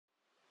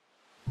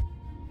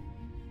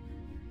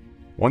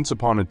Once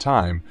upon a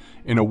time,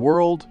 in a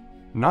world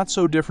not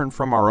so different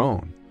from our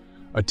own,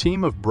 a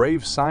team of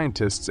brave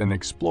scientists and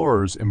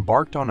explorers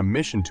embarked on a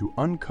mission to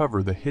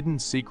uncover the hidden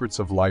secrets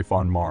of life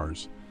on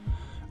Mars.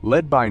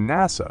 Led by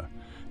NASA,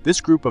 this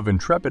group of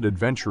intrepid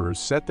adventurers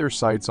set their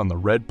sights on the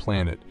red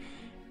planet,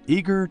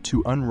 eager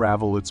to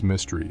unravel its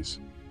mysteries.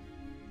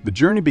 The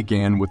journey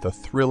began with a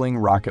thrilling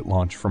rocket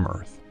launch from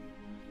Earth.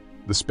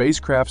 The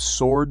spacecraft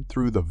soared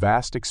through the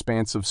vast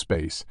expanse of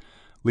space,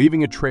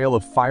 leaving a trail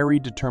of fiery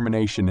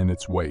determination in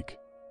its wake.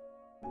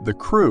 The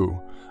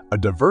crew, a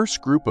diverse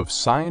group of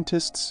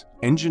scientists,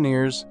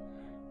 engineers,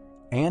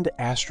 and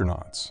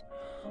astronauts,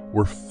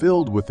 were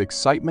filled with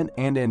excitement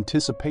and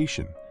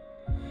anticipation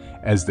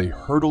as they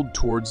hurtled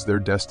towards their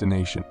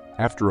destination.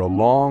 After a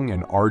long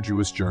and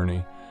arduous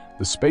journey,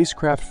 the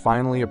spacecraft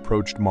finally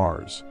approached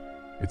Mars,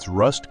 its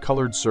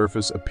rust-colored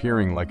surface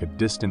appearing like a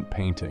distant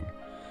painting.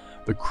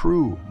 The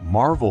crew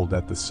marveled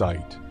at the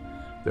sight,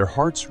 their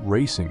hearts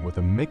racing with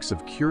a mix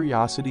of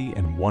curiosity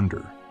and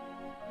wonder.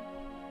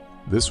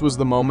 This was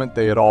the moment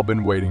they had all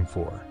been waiting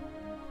for.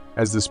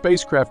 As the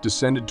spacecraft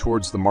descended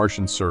towards the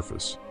Martian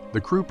surface,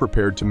 the crew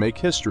prepared to make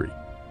history.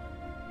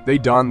 They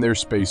donned their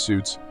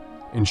spacesuits,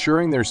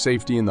 ensuring their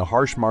safety in the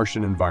harsh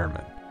Martian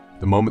environment.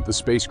 The moment the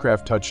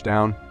spacecraft touched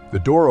down, the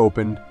door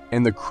opened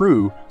and the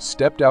crew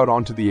stepped out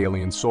onto the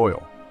alien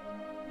soil.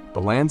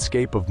 The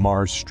landscape of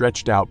Mars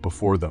stretched out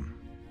before them,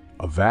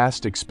 a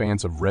vast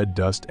expanse of red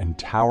dust and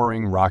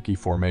towering rocky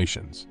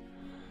formations.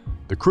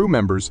 The crew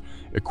members,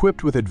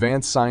 equipped with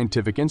advanced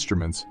scientific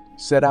instruments,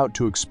 set out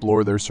to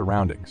explore their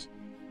surroundings.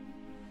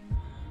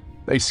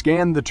 They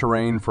scanned the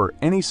terrain for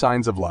any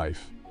signs of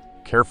life,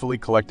 carefully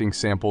collecting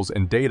samples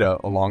and data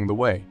along the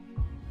way.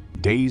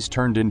 Days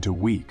turned into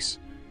weeks,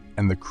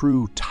 and the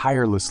crew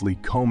tirelessly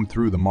combed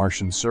through the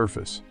Martian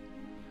surface.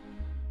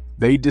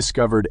 They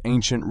discovered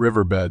ancient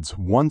riverbeds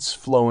once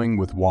flowing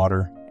with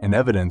water and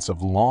evidence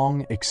of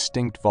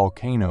long-extinct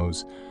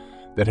volcanoes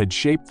that had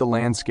shaped the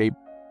landscape.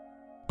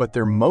 But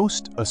their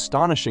most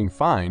astonishing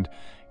find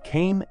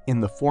came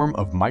in the form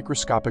of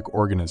microscopic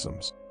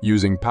organisms.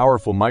 Using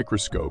powerful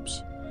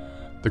microscopes,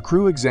 the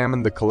crew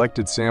examined the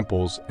collected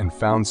samples and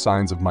found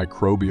signs of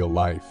microbial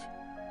life.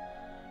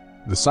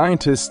 The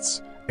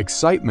scientists'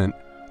 excitement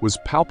was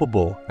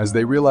palpable as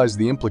they realized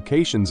the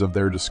implications of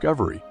their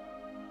discovery.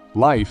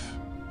 Life,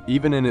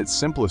 even in its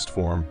simplest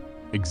form,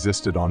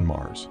 existed on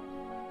Mars.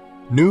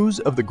 News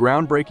of the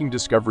groundbreaking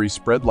discovery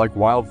spread like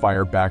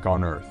wildfire back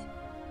on Earth.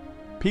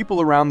 People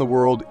around the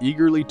world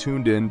eagerly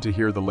tuned in to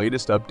hear the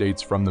latest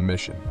updates from the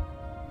mission.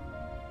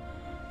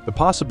 The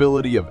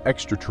possibility of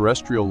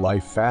extraterrestrial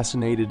life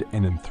fascinated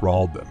and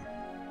enthralled them,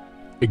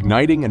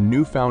 igniting a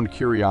newfound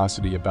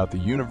curiosity about the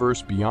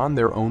universe beyond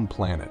their own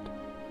planet.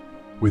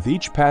 With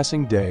each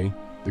passing day,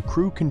 the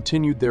crew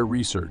continued their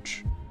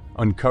research,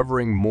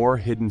 uncovering more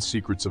hidden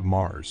secrets of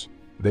Mars.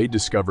 They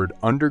discovered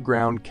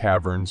underground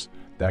caverns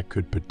that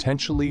could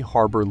potentially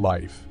harbor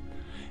life,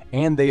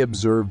 and they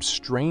observed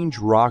strange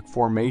rock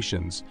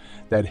formations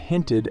that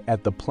hinted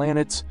at the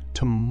planet's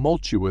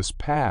tumultuous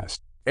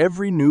past.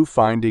 Every new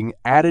finding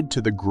added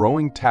to the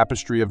growing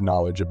tapestry of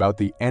knowledge about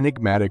the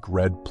enigmatic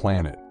red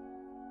planet.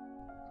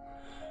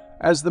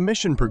 As the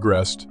mission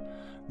progressed,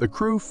 the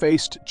crew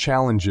faced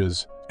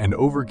challenges and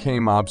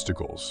overcame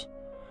obstacles,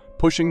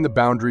 pushing the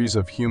boundaries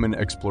of human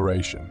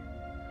exploration.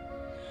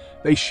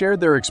 They shared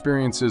their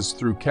experiences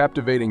through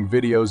captivating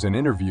videos and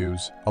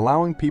interviews,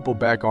 allowing people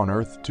back on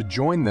Earth to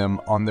join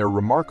them on their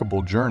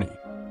remarkable journey.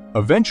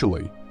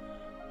 Eventually,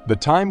 the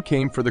time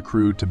came for the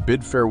crew to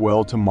bid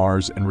farewell to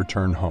Mars and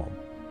return home.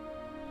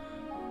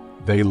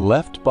 They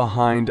left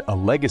behind a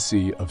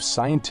legacy of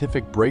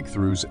scientific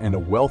breakthroughs and a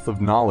wealth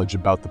of knowledge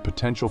about the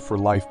potential for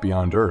life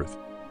beyond Earth.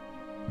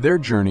 Their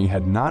journey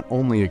had not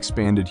only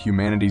expanded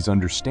humanity's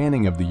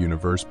understanding of the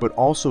universe, but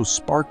also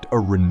sparked a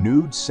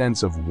renewed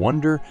sense of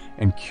wonder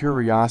and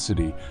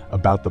curiosity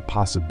about the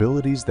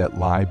possibilities that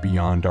lie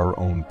beyond our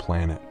own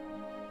planet.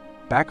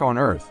 Back on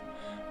Earth,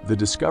 the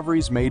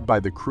discoveries made by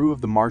the crew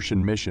of the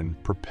Martian mission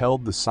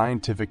propelled the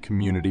scientific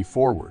community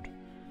forward.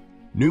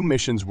 New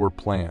missions were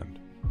planned.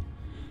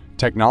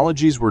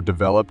 Technologies were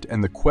developed,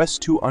 and the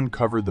quest to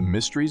uncover the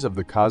mysteries of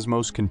the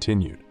cosmos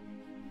continued.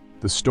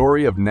 The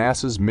story of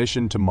NASA's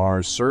mission to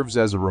Mars serves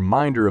as a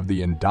reminder of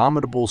the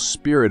indomitable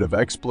spirit of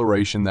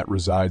exploration that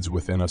resides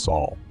within us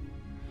all.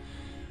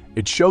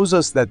 It shows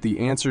us that the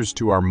answers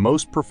to our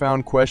most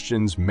profound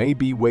questions may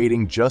be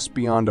waiting just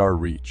beyond our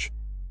reach.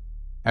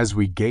 As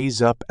we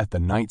gaze up at the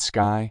night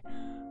sky,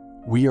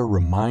 we are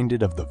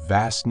reminded of the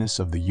vastness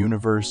of the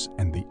universe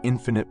and the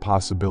infinite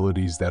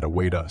possibilities that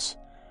await us,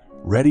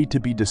 ready to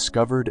be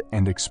discovered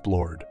and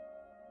explored.